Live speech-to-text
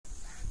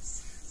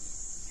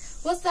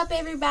What's up,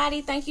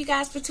 everybody? Thank you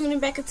guys for tuning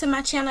back into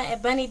my channel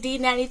at Bunny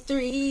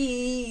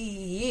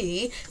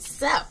D93.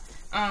 So,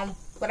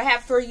 what I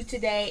have for you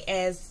today,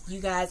 as you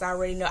guys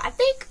already know, I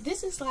think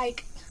this is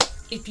like,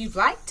 if you'd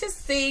like to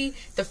see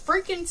the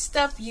freaking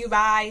stuff you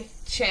buy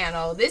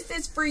channel, this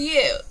is for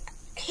you.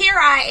 Here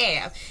I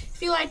am.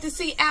 If you like to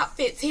see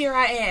outfits, here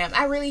I am.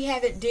 I really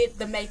haven't did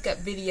the makeup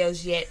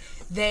videos yet.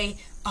 They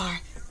are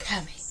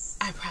coming,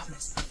 I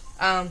promise.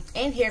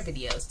 And hair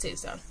videos too,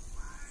 so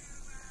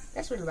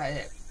that's really about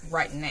it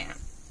right now.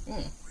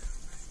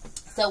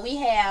 So we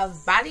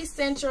have Body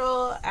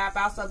Central. I've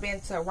also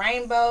been to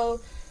Rainbow,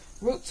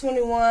 Route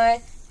 21,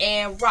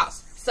 and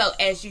Ross. So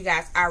as you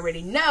guys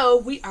already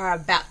know, we are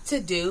about to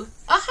do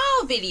a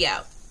haul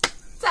video.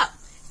 So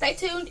stay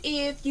tuned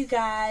if you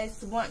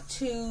guys want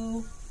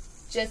to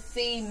just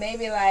see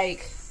maybe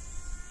like,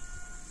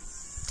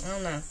 I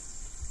don't know.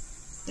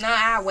 No,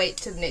 I'll wait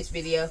till the next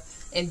video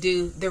and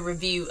do the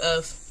review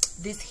of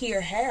this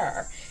here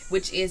hair,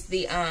 which is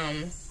the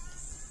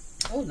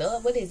oh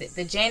Lord, what is it?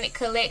 The Janet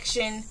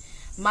Collection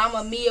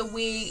Mamma Mia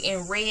wig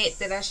in red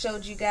that I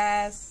showed you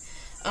guys.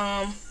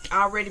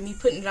 Already me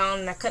putting it on,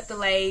 and I cut the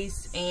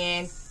lace.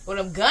 And what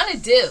I'm gonna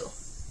do,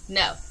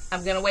 no,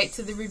 I'm gonna wait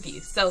till the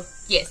review. So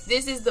yes,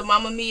 this is the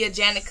Mamma Mia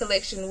Janet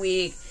Collection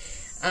wig.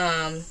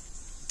 And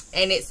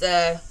it's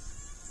a,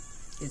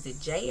 is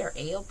it J or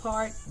L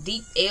part?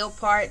 Deep L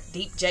part,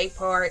 deep J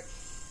part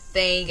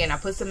thing. And I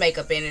put some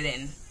makeup in it,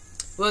 and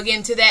we'll get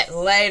into that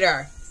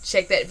later.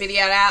 Check that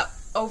video out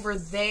over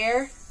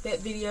there.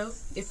 That video,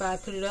 if I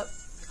put it up.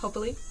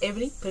 Hopefully,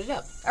 Ebony put it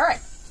up. Alright.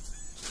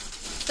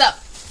 So,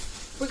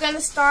 we're going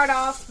to start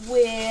off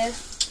with,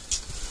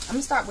 I'm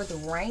going to start with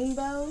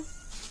Rainbow.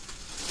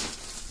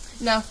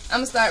 No, I'm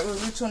going to start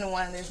with Route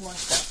 21. There's more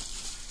stuff.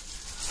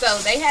 So,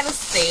 they had a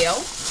sale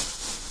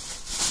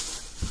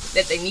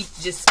that they need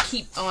to just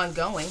keep on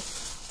going.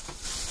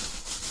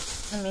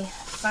 Let me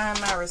find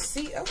my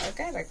receipt. Oh, I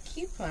got a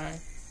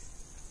coupon.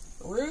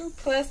 Rue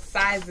Plus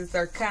sizes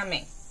are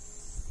coming.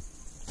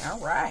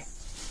 Alright.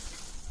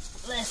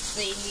 Let's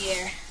see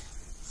here.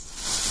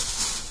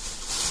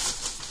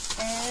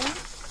 And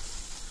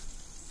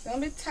it's gonna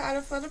be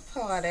tighter for the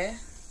party.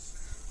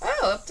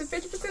 Oh, up to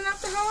 50%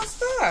 off the whole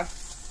store.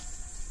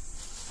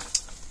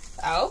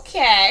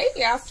 Okay,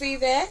 y'all see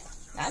that?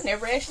 I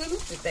never actually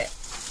looked at that.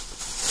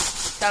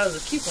 Thought it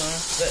was a coupon,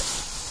 but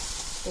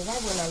why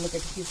wouldn't I look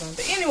at the coupon?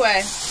 But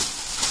anyway,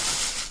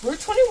 Route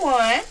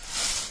 21.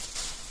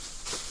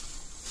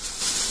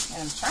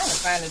 And I'm trying to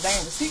find the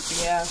dang receipt for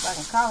y'all so I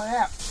can call it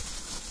out.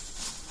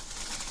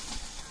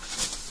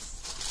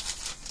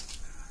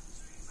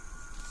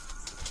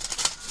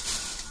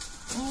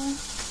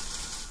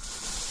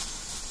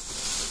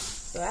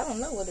 So I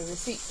don't know what the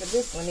receipt for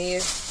this one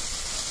is.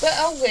 But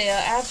oh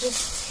well, I'll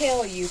just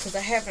tell you because I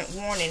haven't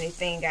worn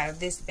anything out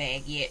of this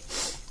bag yet.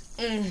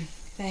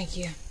 Thank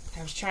you.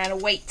 I was trying to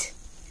wait.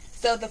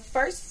 So the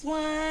first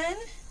one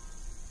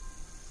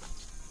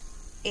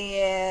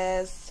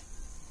is,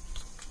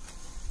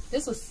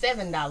 this was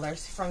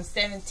 $7 from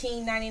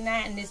 $17.99,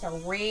 and it's a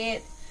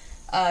red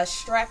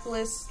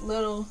strapless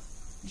little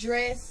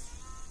dress.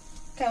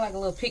 Kind of like a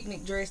little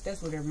picnic dress.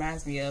 That's what it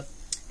reminds me of.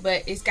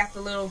 But it's got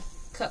the little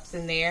cups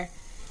in there.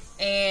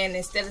 And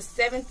instead of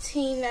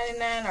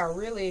 $17.99, or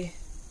really,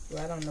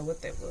 well, I don't know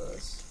what that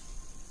was,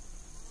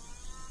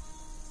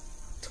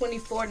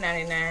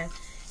 $24.99.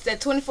 Instead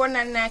of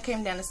 $24.99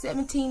 came down to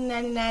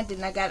 $17.99.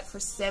 Then I got it for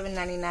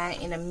 $7.99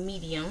 in a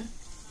medium.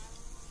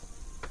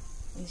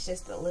 It's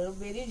just a little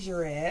bitty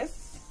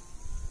dress.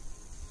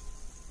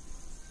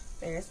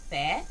 There's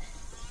that.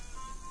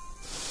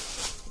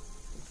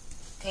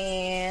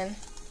 And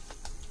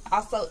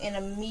also in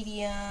a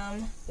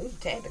medium. Ooh, the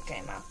tag that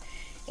came off.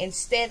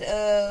 Instead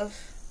of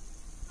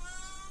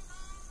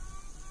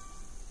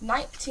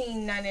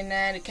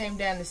 $19.99, it came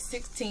down to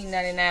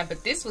 $16.99.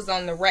 But this was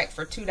on the rack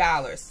for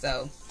 $2.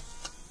 So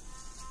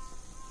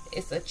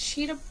it's a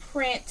cheetah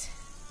print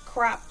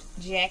cropped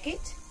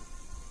jacket.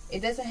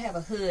 It doesn't have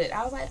a hood.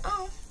 I was like,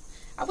 oh,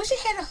 I wish it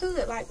had a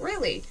hood. Like,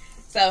 really?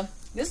 So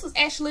this was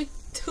actually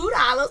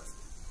 $2.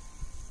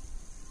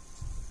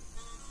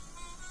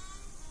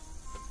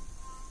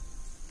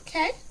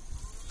 Okay.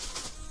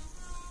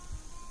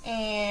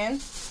 And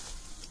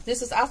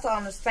this was also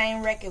on the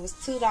same rack. It was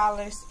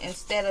 $2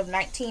 instead of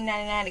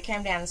 $19.99. It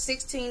came down to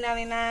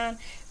 $16.99,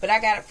 but I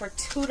got it for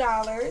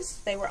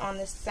 $2. They were on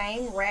the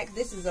same rack.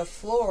 This is a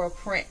floral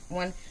print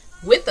one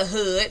with a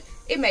hood.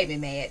 It made me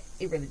mad.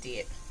 It really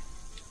did.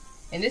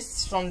 And this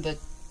is from the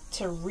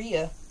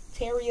Terria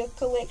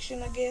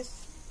collection, I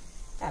guess.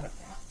 I don't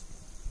know.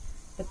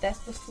 But that's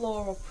the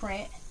floral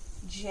print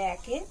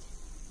jacket.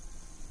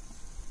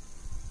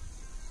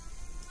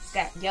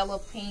 Got yellow,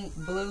 pink,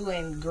 blue,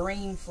 and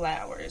green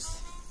flowers.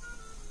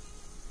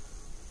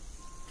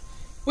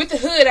 With the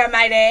hood, I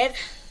might add.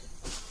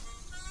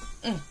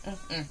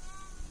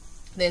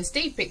 Then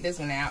Steve picked this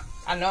one out.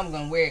 I know I'm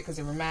going to wear it because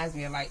it reminds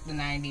me of like the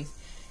 90s.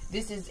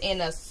 This is in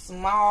a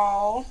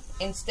small.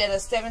 Instead of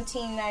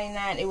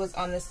 $17.99, it was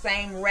on the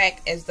same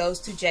rack as those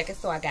two jackets,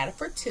 so I got it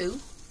for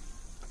 $2.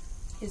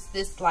 It's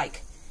this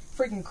like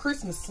freaking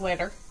Christmas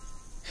sweater.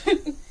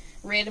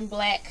 Red and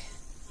black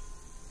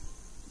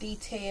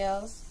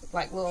details,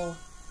 like little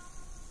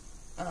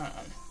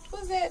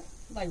what is that,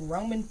 like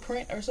Roman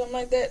print or something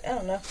like that, I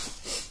don't know.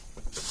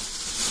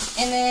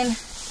 And then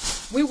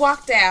we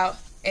walked out,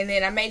 and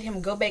then I made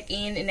him go back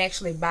in and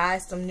actually buy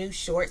some new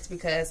shorts,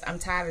 because I'm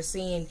tired of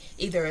seeing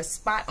either a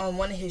spot on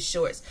one of his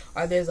shorts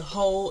or there's a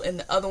hole in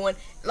the other one.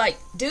 Like,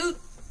 dudes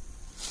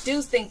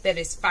think that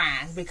it's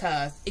fine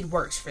because it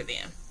works for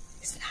them.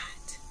 It's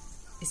not.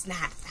 It's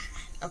not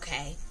fine,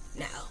 okay?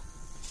 No.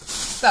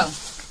 So,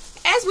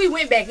 as we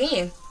went back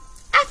in,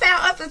 I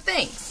found other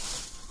things.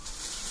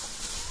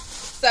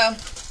 So,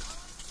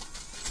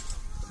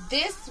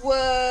 this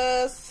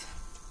was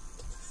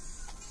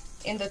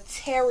in the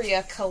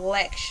Terrier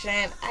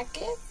collection. I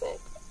guess it,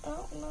 I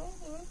don't know.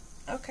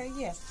 Okay,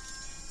 yeah.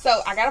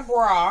 So, I got a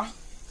bra.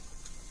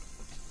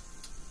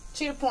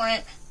 Cheetah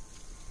print.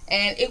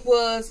 And it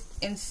was,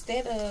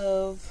 instead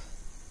of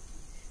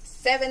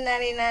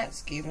 $7.99,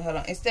 excuse me, hold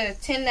on. Instead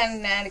of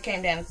 $10.99, it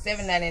came down to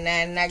 $7.99,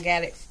 and I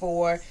got it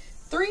for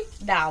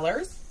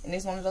 $3. And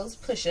it's one of those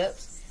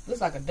push-ups. Looks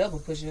like a double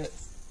push-up.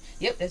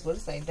 Yep, that's what it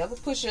says. Double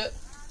push-up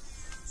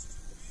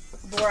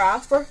bra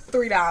for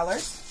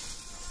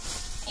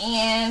 $3.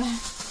 And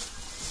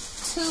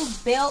 2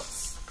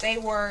 belts. They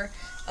were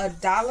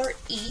 $1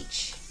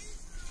 each.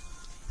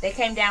 They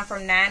came down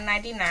from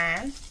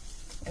 $9.99.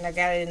 And I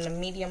got it in the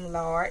medium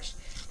large.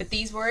 But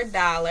these were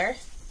 $1.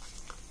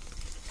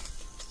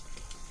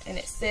 And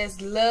it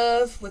says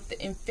love with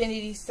the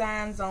infinity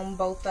signs on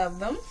both of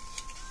them.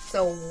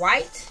 So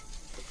white.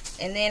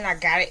 And then I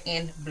got it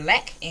in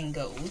black and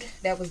gold.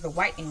 That was the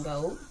white and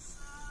gold.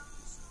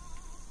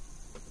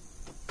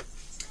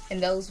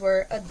 And those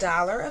were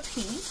 $1 a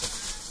piece.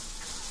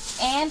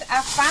 And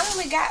I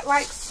finally got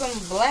like some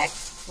black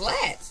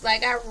flats.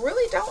 Like, I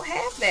really don't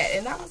have that.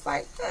 And I was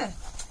like, huh.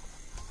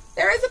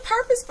 There is a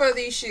purpose for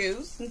these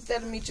shoes,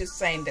 instead of me just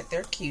saying that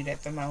they're cute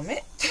at the moment.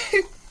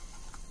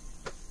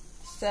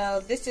 So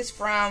this is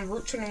from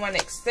Route 21,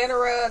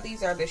 etc.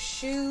 These are the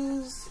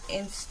shoes.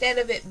 Instead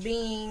of it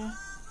being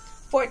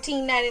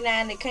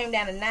 $14.99, it came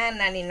down to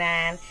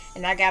 $9.99,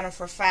 and I got them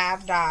for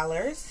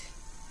 $5.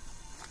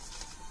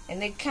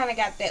 And they kind of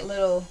got that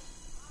little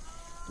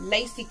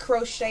lacy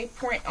crochet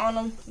print on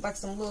them, like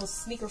some little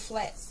sneaker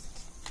flats.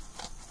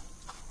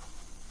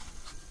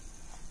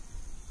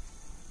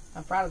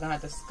 I'm probably gonna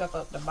have to scuff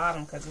up the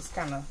bottom because it's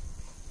kind of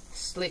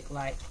slick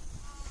like.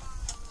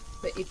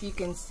 But if you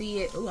can see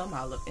it, ooh, I'm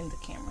all up in the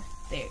camera.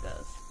 There it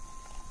goes.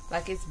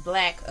 Like, it's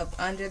black up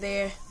under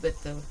there, but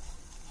the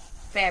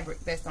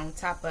fabric that's on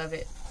top of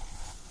it,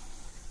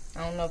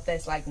 I don't know if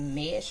that's like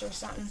mesh or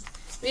something.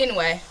 But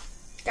anyway,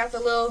 got the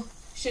little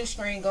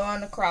shoestring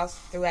going across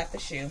throughout the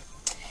shoe.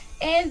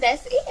 And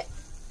that's it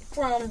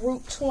from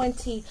Route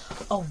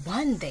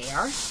 21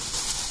 there. Let's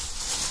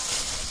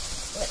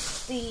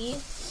see.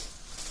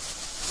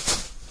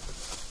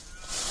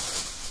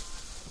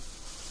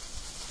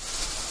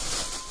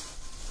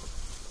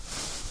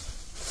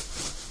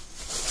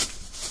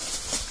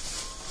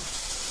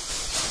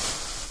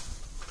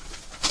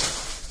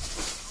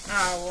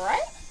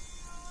 Alright,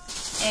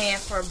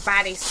 and for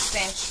Body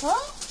Central,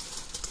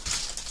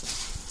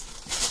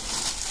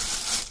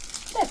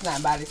 that's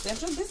not Body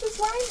Central, this is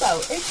Rainbow.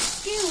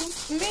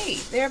 Excuse me,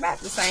 they're about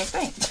the same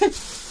thing.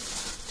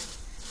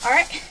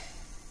 Alright,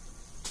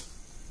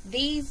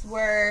 these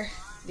were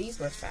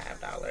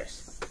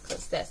 $5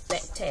 because that's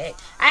that tag.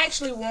 I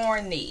actually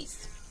worn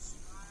these.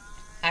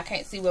 I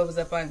can't see what was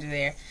up under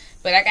there,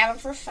 but I got them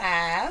for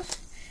 $5.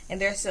 And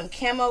there's some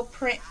camo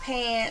print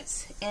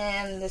pants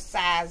in the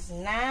size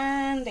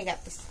 9. They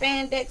got the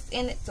spandex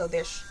in it, so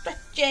they're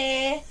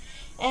stretchy.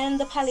 And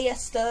the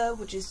polyester,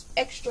 which is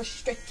extra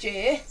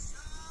stretchy.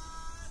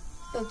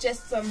 So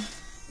just some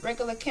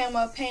regular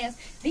camo pants.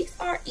 These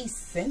are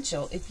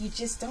essential if you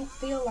just don't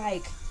feel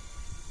like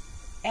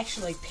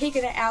actually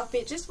picking an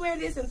outfit. Just wear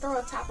this and throw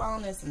a top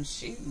on and some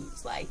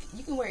shoes. Like,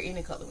 you can wear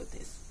any color with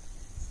this.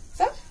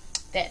 So,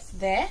 that's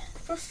that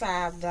for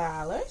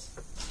 $5.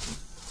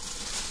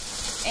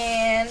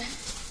 And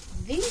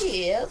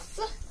this,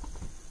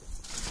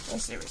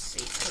 what's the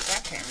receipt? Because I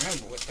can't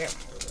remember what that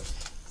one was.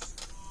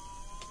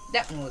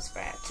 That one was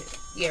 $5 too.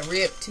 Yeah,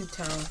 ribbed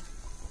two-tone.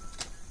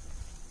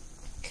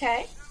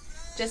 Okay.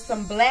 Just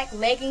some black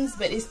leggings,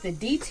 but it's the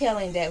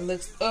detailing that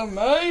looks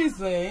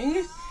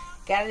amazing.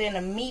 Got it in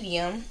a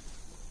medium.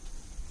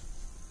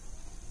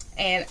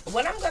 And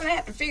what I'm going to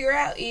have to figure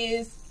out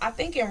is, I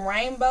think in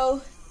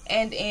Rainbow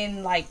and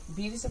in like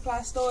beauty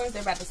supply stores,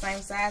 they're about the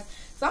same size.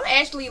 So I'm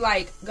actually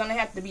like gonna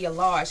have to be a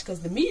large because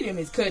the medium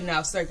is cutting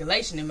off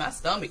circulation in my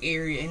stomach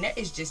area, and that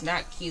is just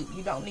not cute.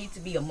 You don't need to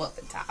be a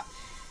muffin top.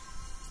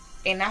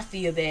 And I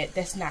feel that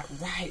that's not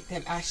right,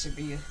 that I should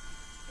be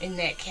in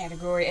that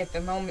category at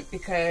the moment,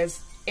 because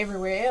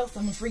everywhere else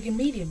I'm a freaking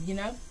medium, you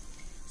know?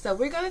 So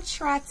we're gonna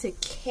try to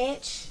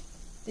catch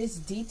this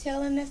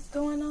detailing that's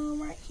going on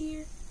right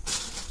here.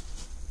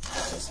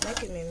 It's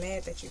making me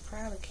mad that you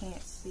probably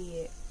can't see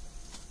it.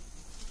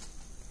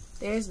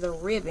 There's the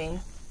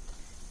ribbing,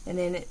 and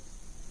then it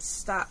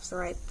stops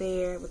right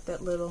there with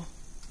that little,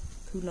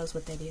 who knows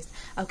what that is.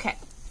 Okay,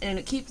 and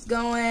it keeps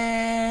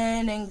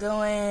going and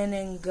going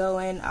and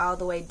going all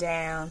the way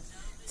down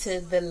to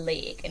the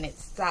leg, and it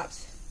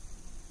stops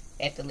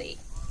at the leg.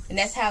 And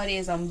that's how it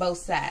is on both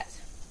sides.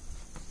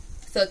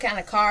 So it kind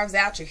of carves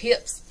out your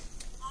hips.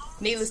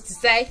 Needless to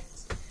say,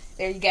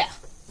 there you go.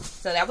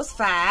 So that was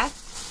 5.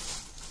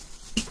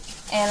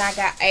 And I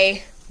got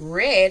a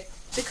red.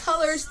 The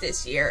colors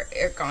this year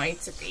are going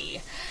to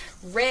be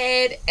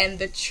red, and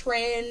the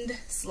trend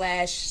 /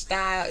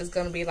 style is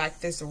going to be like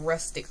this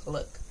rustic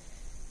look.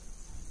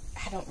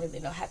 I don't really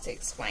know how to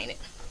explain it.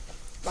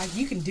 Like,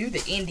 you can do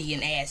the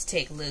Indian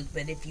Aztec look,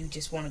 but if you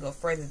just want to go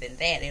further than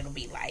that, it'll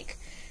be like,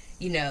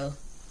 you know,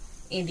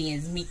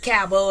 Indians meet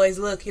cowboys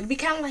look. It'll be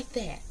kind of like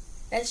that.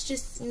 That's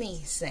just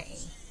me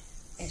saying,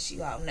 as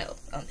you all know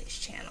on this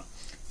channel.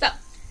 So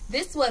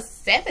this was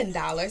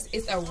 $7.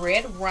 It's a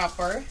red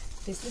romper.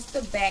 This is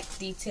the back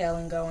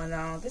detailing going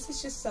on. This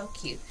is just so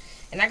cute.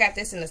 And I got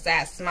this in the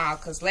size small,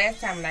 because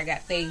last time when I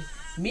got the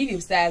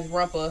medium-sized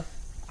romper,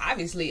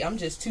 obviously I'm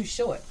just too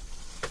short.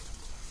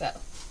 So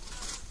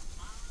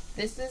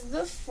this is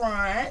the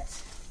front.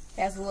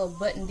 Has a little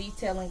button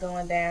detailing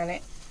going down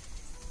it.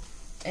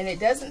 And it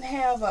doesn't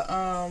have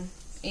a,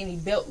 any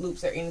belt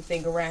loops or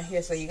anything around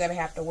here, so you're going to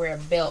have to wear a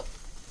belt.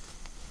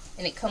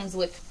 And it comes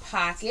with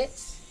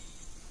pockets.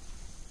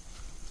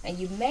 And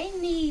you may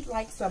need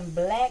like some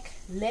black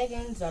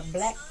leggings or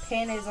black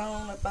panties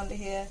on up under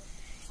here.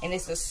 And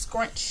it's a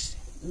scrunch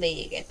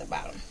leg at the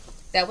bottom.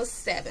 That was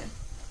 7.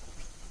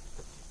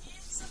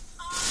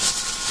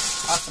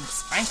 Or some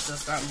Spanx or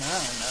something, I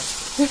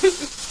don't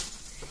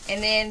know.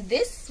 And then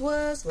this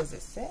was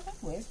it 7?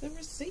 Where's the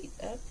receipt?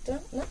 I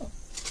don't know.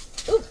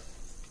 Ooh.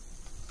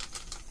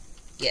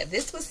 Yeah,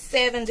 this was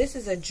 7. This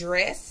is a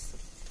dress.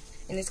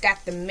 And it's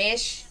got the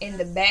mesh in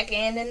the back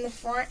and in the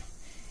front.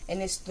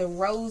 And it's the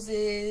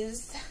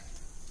roses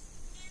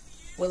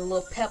with a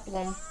little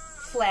peplum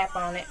flap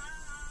on it.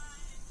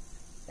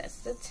 That's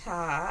the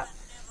top.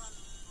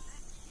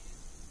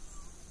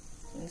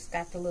 And it's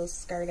got the little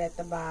skirt at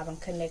the bottom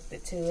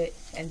connected to it.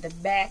 And the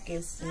back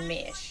is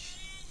mesh.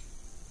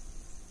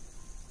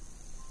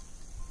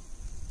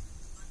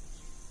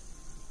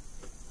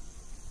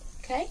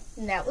 Okay,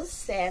 and that was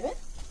 7.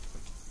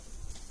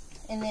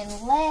 And then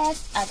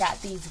last, I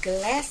got these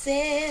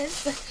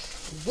glasses.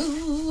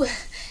 Woo!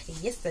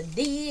 Yes, I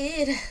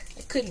did.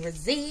 I couldn't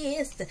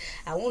resist.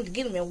 I wanted to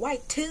get them in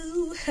white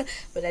too,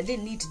 but I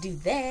didn't need to do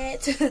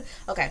that.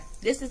 Okay,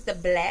 this is the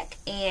black,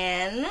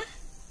 and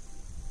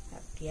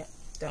yep,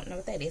 don't know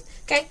what that is.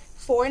 Okay,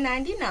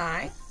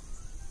 $4.99.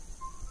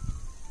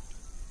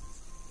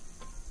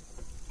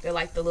 They're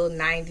like the little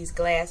 90s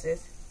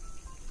glasses.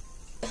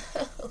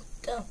 Oh,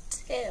 don't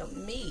tell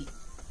me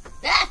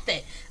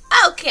nothing.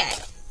 Okay,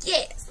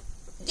 yes,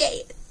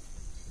 yes,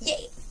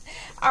 yes.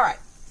 All right.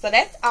 So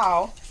that's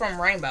all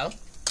from Rainbow.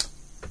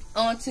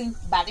 On to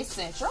Body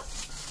Central.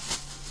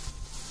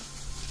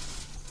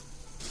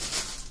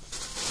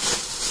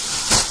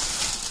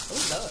 Oh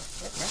Lord,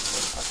 that's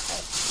nice.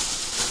 Okay.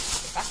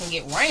 If I can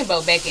get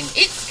Rainbow back in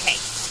its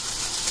case.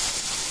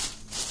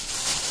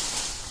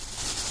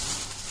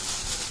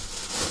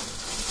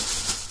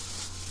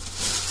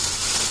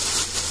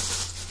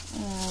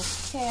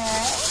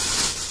 Okay.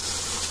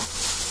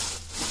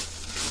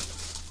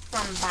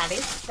 From Body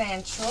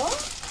Central.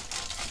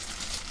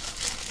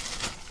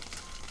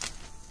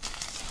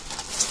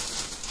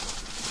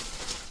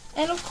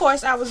 And of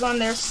course, I was on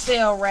their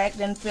sale rack.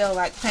 Didn't feel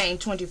like paying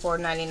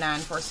 $24.99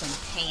 for some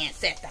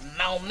pants at the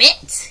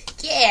moment.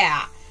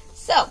 Yeah.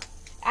 So,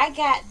 I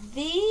got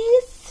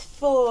these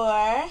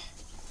for,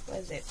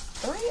 was it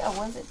 3 or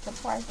was it the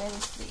price that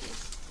it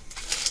said?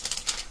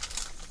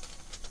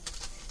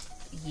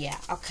 Yeah,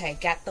 okay.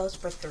 Got those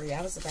for 3.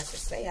 I was about to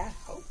say, I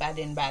hope I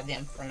didn't buy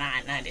them for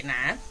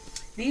 $9.99.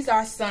 These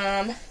are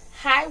some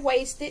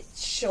high-waisted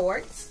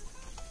shorts.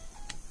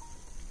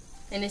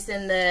 And it's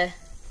in the,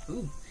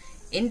 ooh,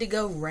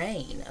 Indigo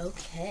Rain.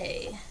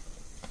 Okay.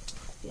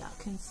 Y'all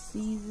can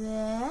see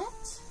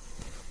that.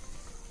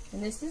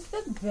 And this is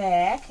the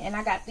back. And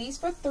I got these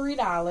for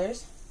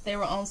 $3. They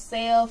were on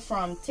sale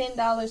from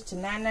 $10 to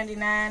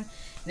 $9.99.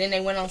 Then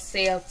they went on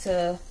sale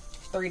to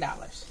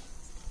 $3.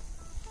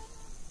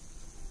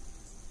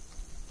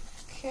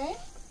 Okay.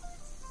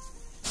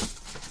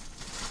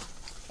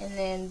 And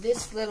then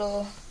this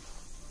little,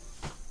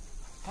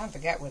 I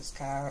forgot what it's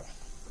called.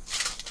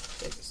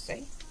 Does it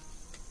say?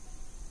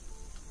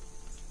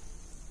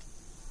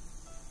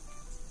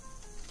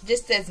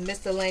 Just says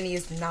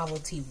miscellaneous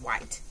novelty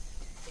white.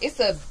 It's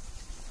a,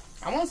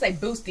 I want to say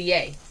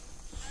bustier.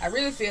 I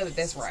really feel that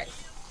that's right.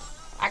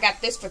 I got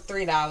this for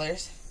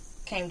 $3.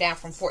 Came down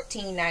from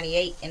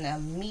 $14.98 in a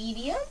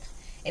medium.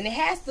 And it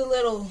has the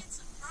little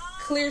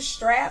clear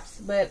straps,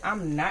 but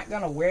I'm not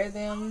going to wear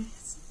them.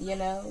 You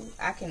know,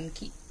 I can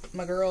keep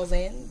my girls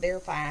in.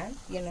 They're fine,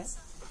 you know.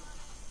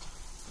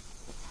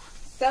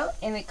 So,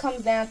 and it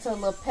comes down to a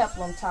little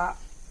peplum top.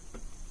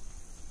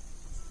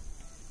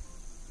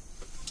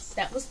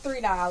 That was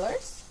 $3.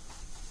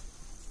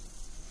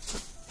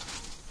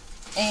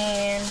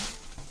 And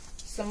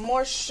some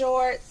more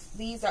shorts.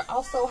 These are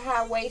also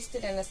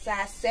high-waisted in a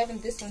size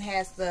 7. This one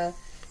has the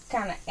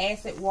kind of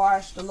acid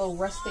wash, the little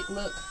rustic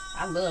look.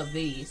 I love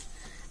these.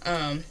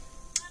 What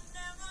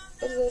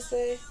does it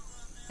say?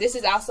 This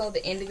is also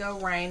the indigo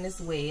rain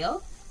as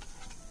well.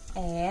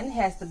 And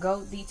has the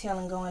gold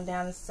detailing going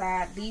down the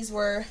side. These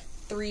were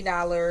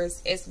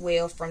 $3 as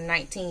well from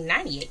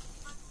 $19.98.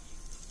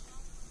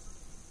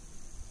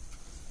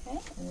 Okay,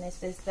 and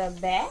this is the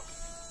back.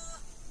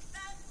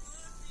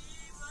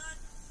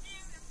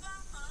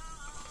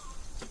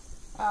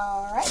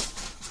 Alright.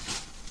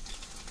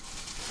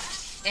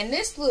 And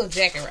this little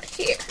jacket right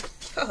here.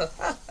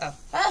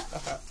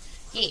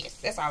 Yes,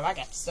 that's all I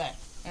got to say.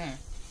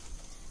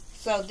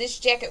 So this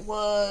jacket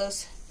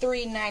was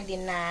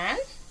 $3.99.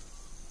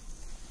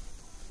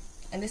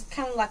 And it's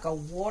kind of like a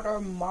water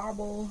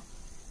marble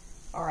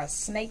or a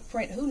snake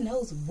print. Who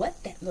knows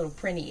what that little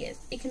print is?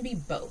 It can be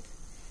both.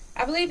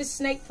 I believe it's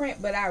snake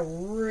print, but I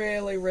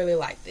really, really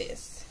like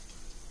this.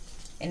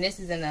 And this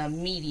is in a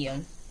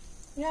medium.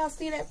 Y'all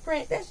see that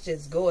print? That's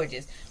just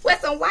gorgeous.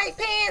 With some white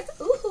pants.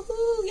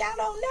 Ooh, y'all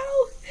don't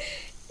know.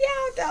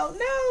 Y'all don't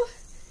know.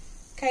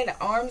 Okay, the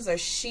arms are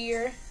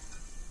sheer.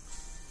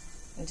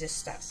 And just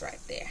stops right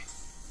there.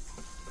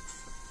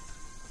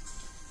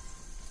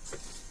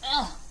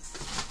 Ugh.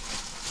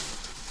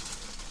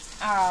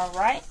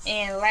 Alright,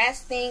 and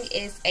last thing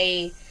is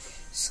a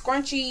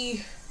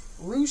scrunchy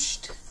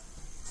ruched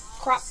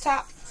crop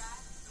top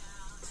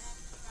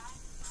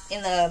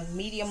in a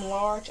medium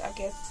large, I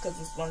guess, because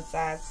it's one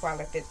size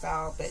probably fits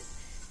all, but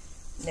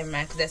never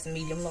mind, because that's a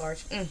medium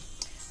large.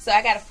 So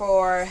I got it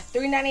for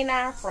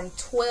 $3.99 from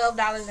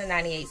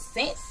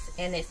 $12.98,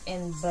 and it's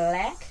in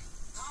black.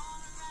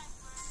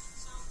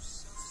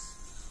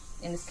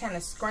 And it's kind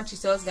of scrunchy,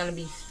 so it's going to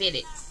be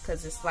fitted,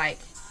 because it's like,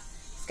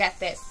 it's got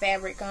that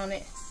fabric on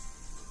it.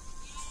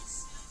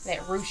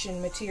 That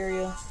ruching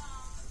material.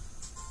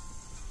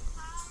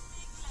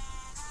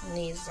 And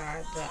these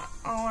are the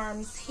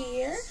arms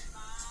here.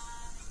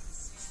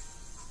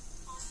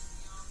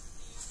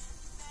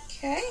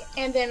 Okay,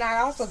 and then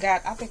I also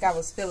got, I think I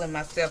was feeling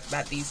myself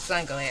about these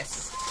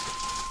sunglasses.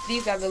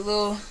 These are the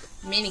little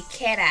mini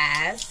cat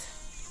eyes.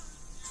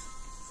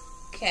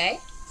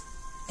 Okay,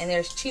 and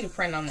there's cheetah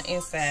print on the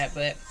inside,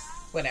 but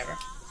whatever.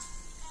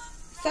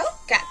 So,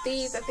 got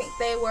these, I think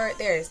they were,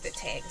 there's the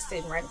tag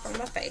sitting right in front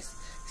of my face.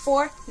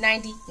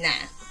 $4.99.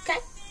 Okay.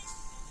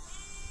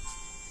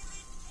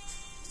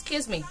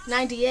 Excuse me,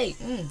 98.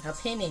 A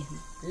penny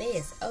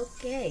less.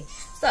 Okay.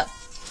 So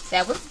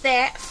that was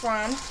that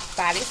from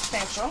Body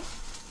Central.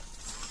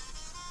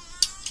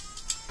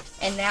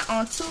 And now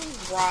on to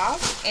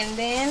Ross, and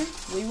then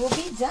we will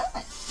be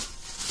done.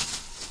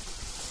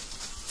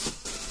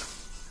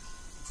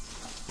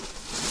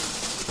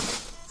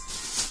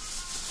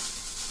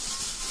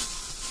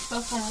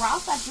 So from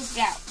Ross, I just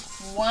got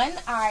one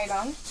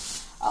item.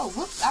 Oh,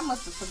 whoops, I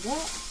must have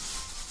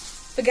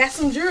forgot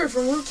some jewelry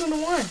from Route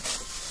 21.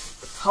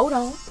 Hold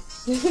on.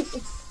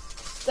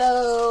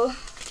 So,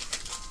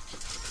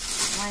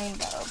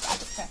 Rainbow by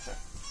the Center.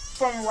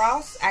 From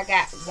Ross, I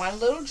got one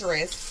little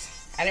dress.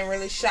 I didn't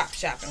really shop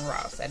in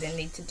Ross. I didn't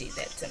need to do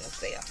that to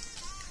myself.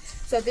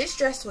 So this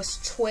dress was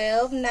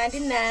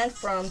 $12.99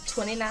 from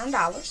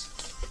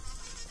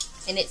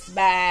 $29. And it's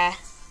by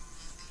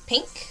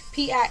Pink,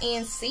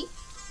 P-I-N-C.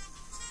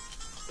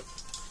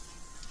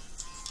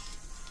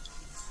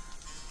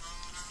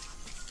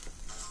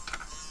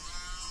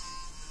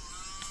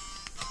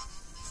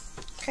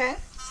 Okay,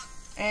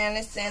 and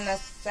it's in a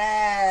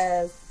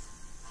size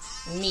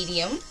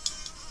medium,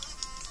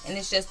 and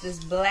it's just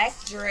this black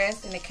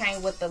dress, and it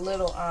came with a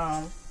little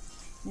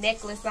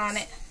necklace on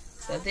it.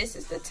 So this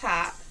is the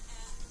top,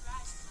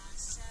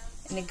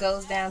 and it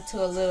goes down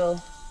to a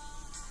little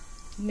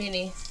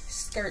mini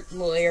skirt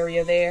little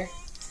area there,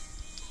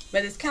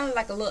 but it's kind of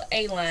like a little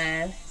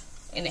A-line,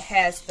 and it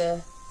has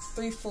the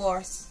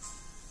 3/4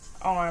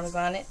 arms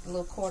on it, a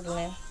little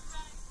quarter-length.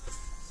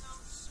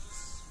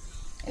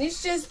 And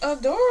it's just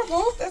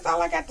adorable. That's all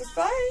I got to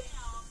say.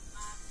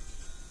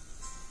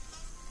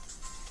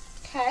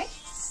 Okay.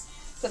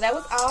 So that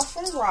was all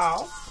from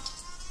Ross.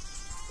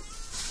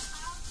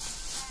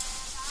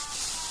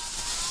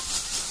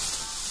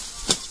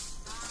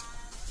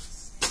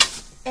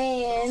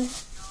 And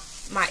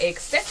my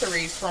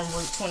accessories from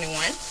Route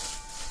 21.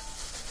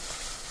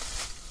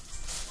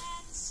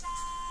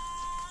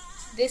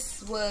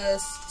 This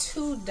was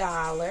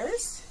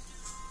 $2.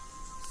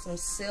 Some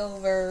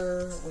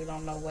silver, we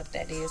don't know what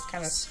that is,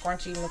 kind of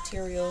scrunchy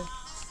material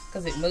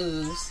because it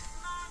moves.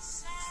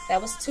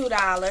 That was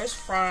 $2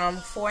 from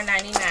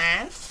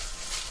 $4.99.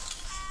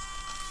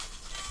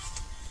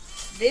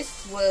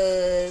 This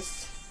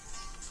was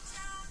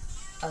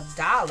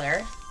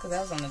 $1 because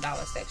that was on the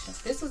dollar section.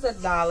 This was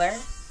 $1.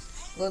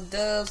 Little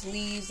doves,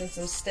 leaves, and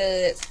some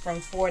studs from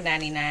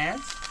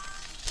 $4.99.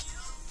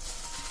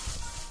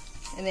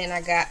 And then I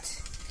got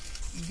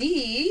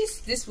these.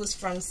 This was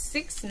from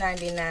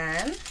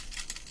 $6.99.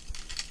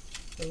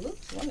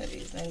 Oops, one of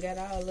these done got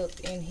all up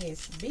in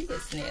his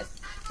business.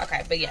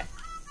 Okay, but yeah.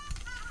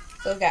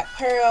 So we got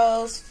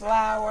pearls,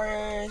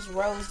 flowers,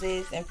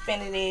 roses,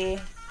 infinity,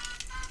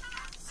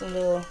 some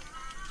little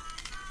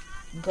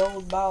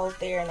gold balls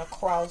there and a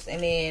cross,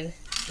 and then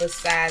the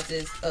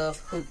sizes of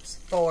hoops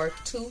for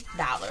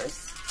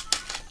 $2.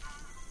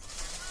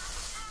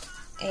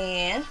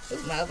 And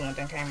my other one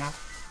done came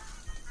off.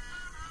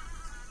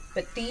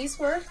 But these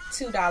were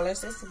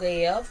 $2 as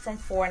well from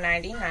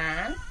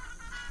 $4.99.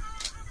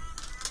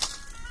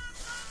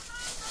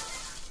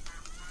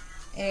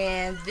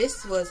 And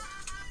this was,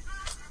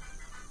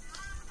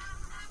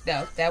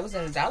 no, that was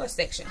in the dollar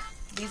section.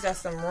 These are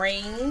some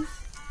rings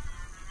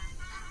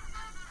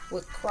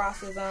with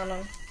crosses on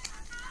them.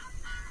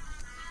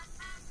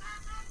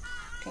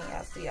 Can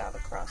y'all see all the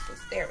crosses?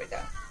 There we go.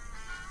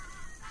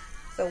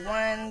 So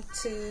 1,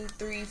 2,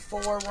 3,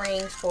 4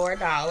 rings for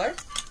 $1.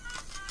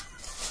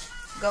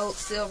 Gold,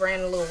 silver,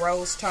 and a little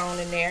rose tone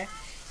in there.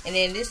 And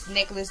then this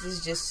necklace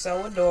is just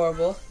so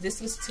adorable. This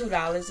was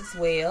 $2 as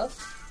well.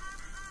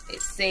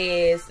 It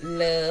says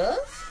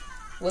love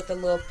with a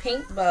little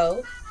pink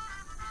bow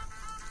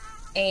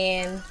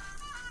and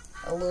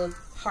a little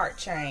heart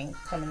chain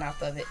coming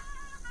off of it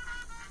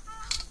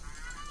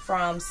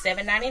from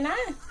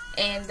 $7.99.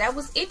 And that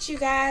was it, you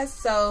guys.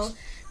 So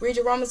read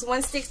your Romans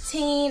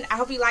 1:16. I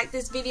hope you liked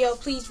this video.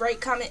 Please rate,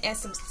 comment, and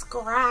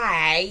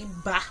subscribe,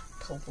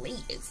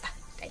 please.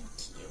 Thank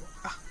you.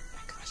 Oh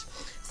my gosh.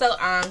 So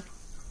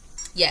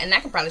yeah, and I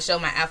can probably show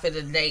my outfit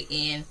of the day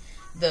in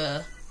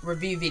the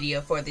review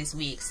video for this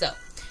week. So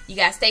you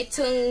guys stay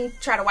tuned.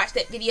 Try to watch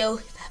that video.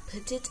 If I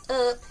put it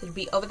up, it'll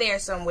be over there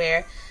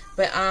somewhere.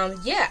 But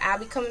yeah, I'll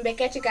be coming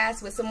back at you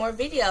guys with some more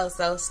videos.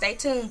 So stay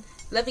tuned.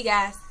 Love you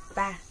guys.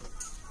 Bye.